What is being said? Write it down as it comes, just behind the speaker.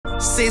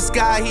Six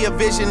guy, he a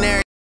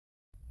visionary.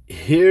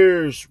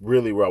 Here's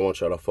really where I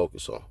want y'all to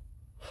focus on.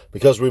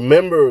 Because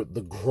remember, the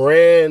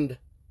grand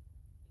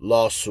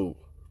lawsuit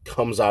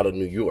comes out of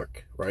New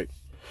York, right?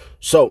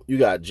 So you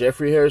got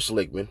Jeffrey Harris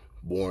Lichtman,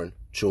 born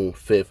June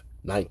 5th,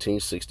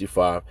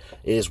 1965,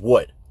 is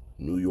what?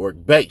 New York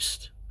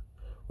based.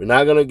 We're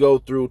not going to go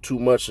through too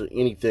much of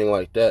anything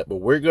like that, but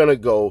we're going to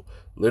go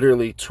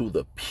literally to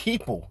the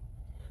people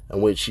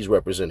in which he's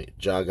represented.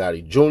 John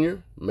Gotti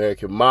Jr.,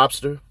 American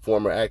mobster,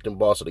 former acting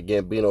boss of the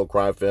Gambino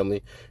crime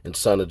family and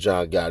son of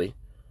John Gotti.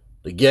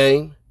 The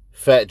Game,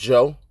 Fat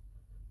Joe,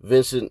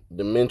 Vincent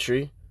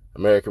Demetri,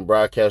 American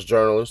broadcast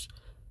journalist.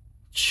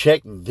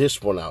 Check this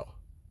one out.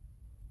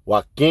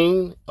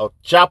 Joaquin El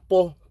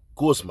Chapo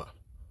Guzman,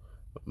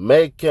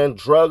 Mexican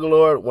drug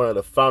lord, one of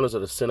the founders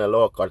of the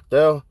Sinaloa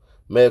cartel,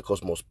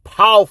 Mexico's most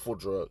powerful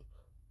drug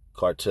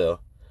cartel.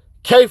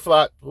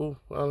 K-Flock,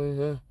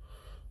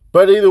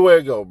 but either way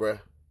it go,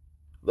 bruh.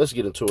 Let's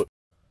get into it.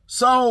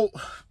 So,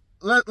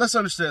 let's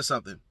understand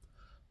something.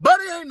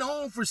 Buddy ain't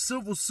known for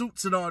civil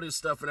suits and all this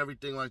stuff and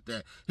everything like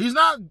that. He's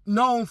not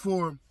known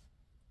for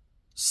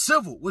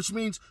civil, which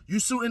means you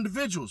sue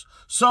individuals.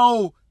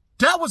 So,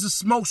 that was a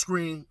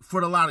smokescreen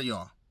for a lot of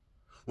y'all.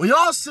 When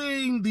y'all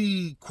seeing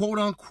the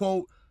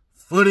quote-unquote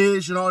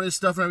footage and all this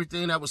stuff and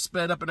everything that was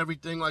sped up and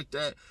everything like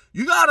that,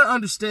 you got to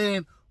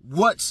understand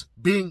what's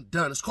being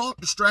done. It's called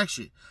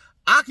distraction.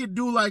 I could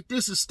do like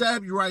this and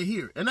stab you right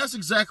here. And that's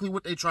exactly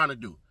what they're trying to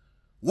do.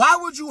 Why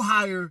would you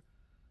hire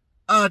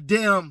a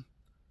damn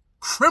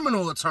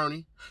criminal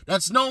attorney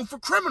that's known for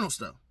criminal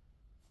stuff?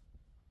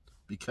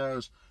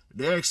 Because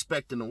they're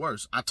expecting the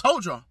worst. I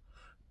told y'all,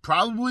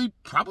 probably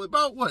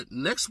about what,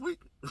 next week?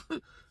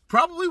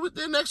 Probably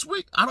within next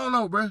week. I don't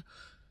know, bruh.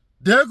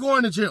 They're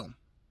going to jail.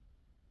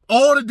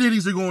 All the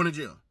Diddies are going to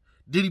jail.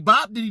 Diddy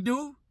Bop, Diddy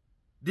Do,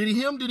 Diddy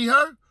Him, Diddy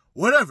Her,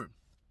 whatever.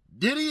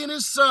 Diddy and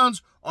his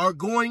sons are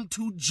going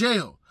to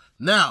jail.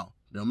 Now,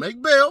 they'll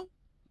make bail.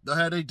 They'll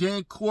have their day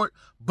in court,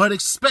 but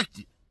expect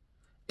it.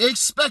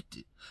 Expect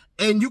it.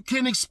 And you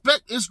can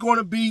expect it's going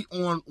to be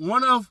on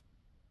one of,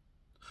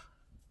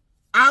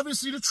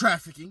 obviously, the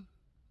trafficking.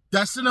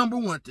 That's the number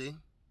one thing.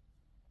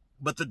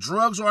 But the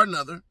drugs are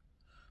another.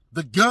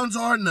 The guns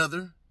are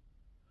another.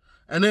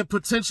 And then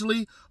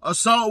potentially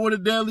assault with a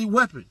deadly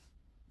weapon.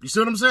 You see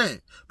what I'm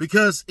saying?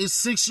 Because it's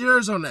 6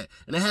 years on that.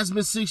 And it has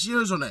been 6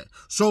 years on that.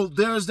 So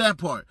there's that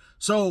part.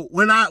 So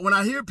when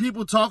I hear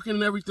people talking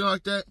and everything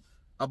like that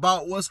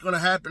about what's going to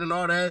happen and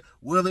all that,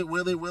 will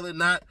it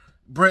not?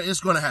 Brett,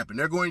 it's going to happen.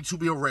 They're going to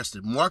be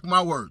arrested. Mark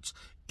my words.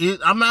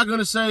 I'm not going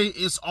to say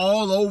it's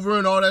all over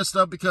and all that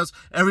stuff because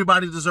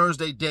everybody deserves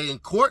their day in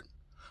court.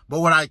 But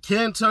what I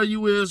can tell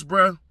you is,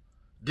 bruh,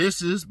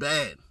 this is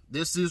bad.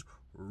 This is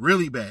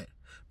really bad.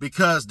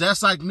 Because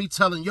that's like me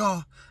telling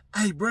y'all,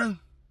 hey, bruh,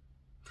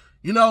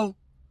 you know,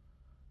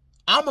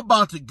 I'm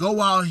about to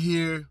go out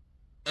here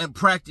and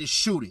practice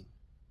shooting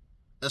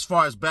as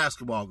far as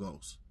basketball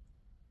goes.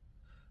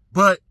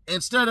 But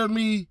instead of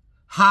me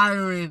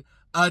hiring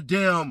a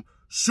damn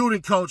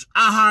shooting coach,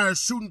 I hire a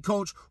shooting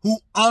coach who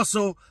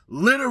also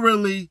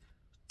literally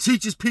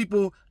teaches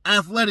people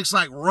athletics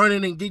like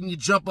running and getting you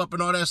jump up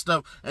and all that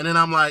stuff. And then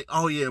I'm like,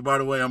 oh yeah, by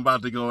the way, I'm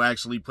about to go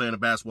actually play in a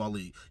basketball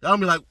league. Y'all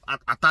be like,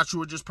 I thought you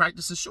were just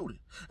practicing shooting.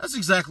 That's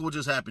exactly what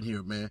just happened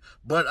here, man.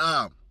 But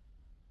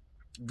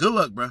good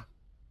luck, bro.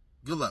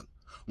 Good luck.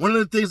 One of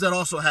the things that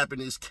also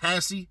happened is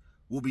Cassie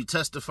will be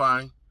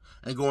testifying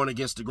and going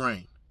against the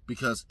grain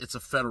because it's a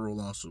federal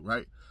lawsuit,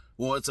 right?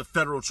 Well, it's a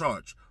federal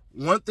charge.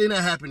 One thing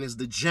that happened is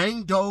the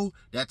Jane Doe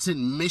that's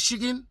in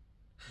Michigan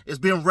is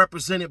being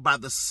represented by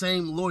the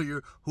same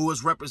lawyer who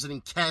is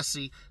representing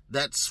Cassie.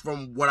 That's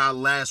from what I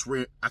last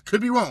read. I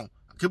could be wrong,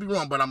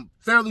 but I'm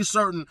fairly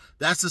certain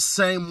that's the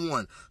same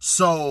one.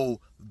 So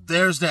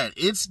there's that.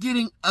 It's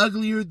getting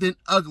uglier than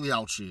ugly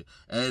out here.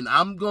 And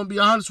I'm going to be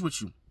honest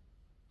with you.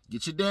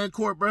 Get your day in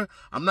court, bro.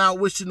 I'm not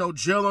wishing no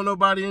jail on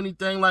nobody,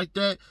 anything like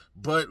that.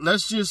 But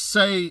let's just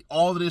say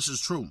all of this is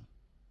true.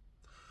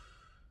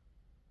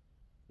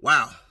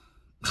 Wow.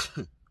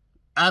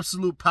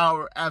 Absolute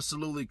power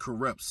absolutely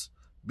corrupts.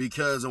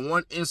 Because in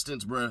one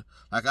instance, bruh,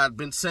 like I've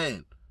been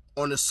saying,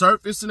 on the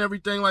surface and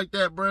everything like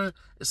that, bruh,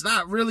 it's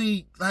not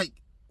really like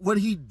what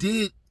he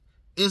did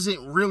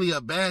isn't really a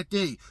bad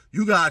thing.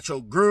 You got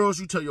your girls,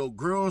 you tell your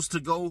girls to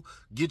go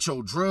get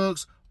your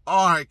drugs.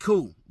 All right,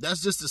 cool.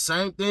 That's just the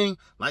same thing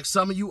like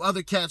some of you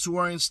other cats who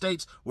are in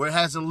states where it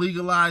hasn't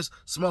legalized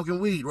smoking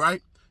weed,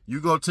 right? You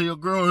go tell your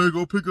girl, hey,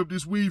 go pick up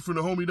this weed from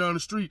the homie down the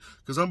street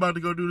because I'm about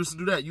to go do this and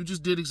do that. You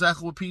just did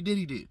exactly what P.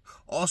 Diddy did.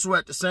 Also,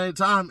 at the same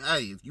time,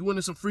 hey, if you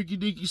into some freaky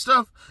deaky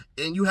stuff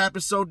and you happen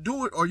so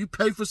do it or you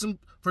pay for some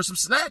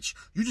snatch,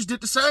 you just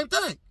did the same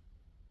thing.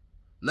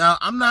 Now,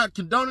 I'm not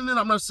condoning it.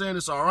 I'm not saying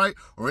it's all right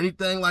or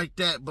anything like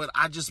that, but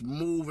I just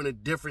move in a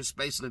different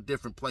space in a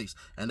different place,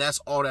 and that's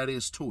all that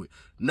is to it.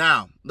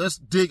 Now, let's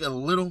dig a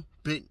little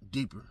bit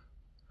deeper.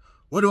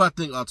 What do I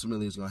think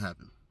ultimately is going to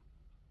happen?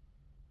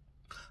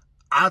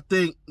 I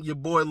think your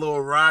boy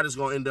Lil Rod is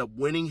going to end up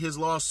winning his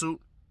lawsuit,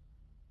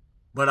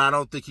 but I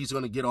don't think he's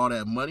going to get all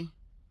that money.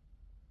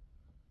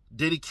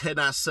 Diddy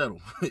cannot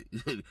settle.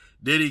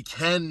 Diddy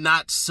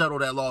cannot settle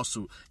that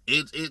lawsuit.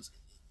 It's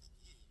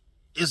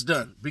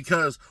done.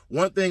 Because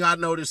one thing I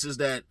noticed is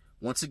that,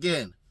 once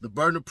again, the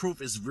burden of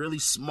proof is really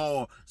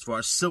small as far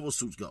as civil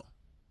suits go.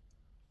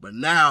 But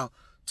now,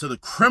 to the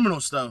criminal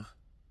stuff,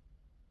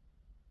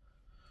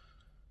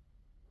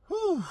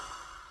 whew,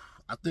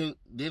 I think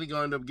Diddy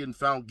gonna end up getting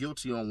found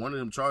guilty on one of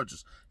them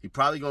charges. He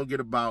probably gonna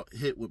get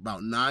hit with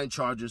about 9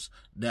 charges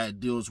that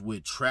deals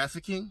with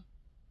trafficking,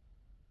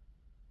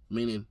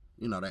 meaning,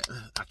 you know, that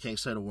I can't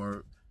say the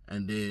word.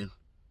 And then,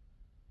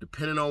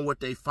 depending on what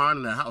they find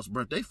in the house,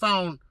 bro, if they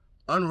found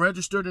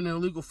unregistered and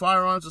illegal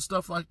firearms and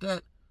stuff like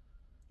that,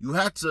 you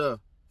have to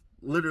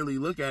literally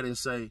look at it and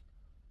say,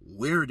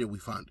 where did we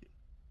find it?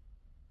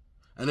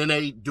 And then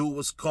they do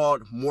what's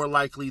called more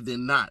likely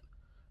than not,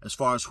 as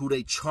far as who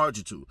they charge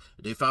it to.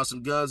 If they found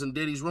some guns in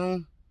Diddy's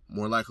room,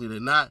 more likely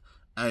than not,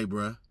 hey,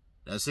 bruh,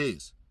 that's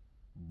his.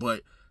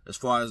 But as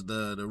far as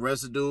the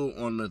residue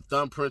on the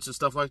thumbprints and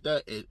stuff like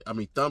that,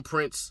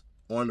 thumbprints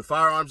on the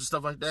firearms and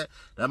stuff like that,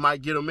 that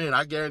might get them in.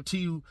 I guarantee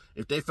you,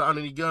 if they found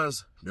any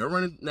guns, they're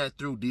running that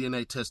through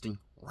DNA testing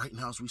right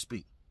now as we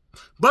speak.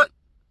 But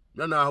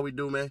y'all know how we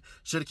do, man.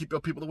 Sure to keep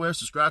your people aware.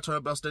 Subscribe, turn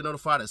on the bell, stay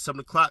notified. At 7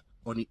 o'clock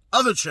on the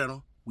other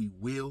channel, we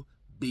will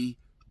be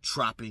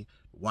dropping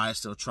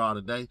YSL trial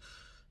today.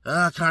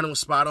 Kind of was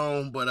spot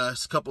on, but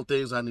it's a couple of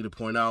things I need to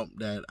point out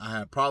that I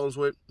had problems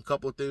with. A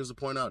couple of things to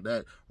point out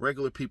that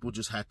regular people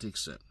just had to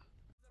accept.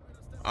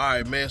 All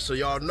right, man, so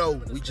y'all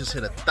know we just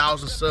hit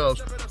 1,000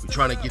 subs. We're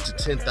trying to get to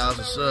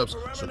 10,000 subs.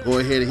 So go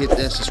ahead and hit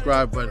that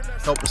subscribe button.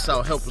 Help us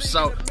out, help us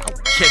out. I'll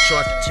catch y'all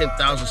at the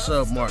 10,000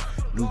 sub mark.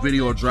 New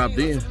video dropped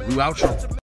in. New outro.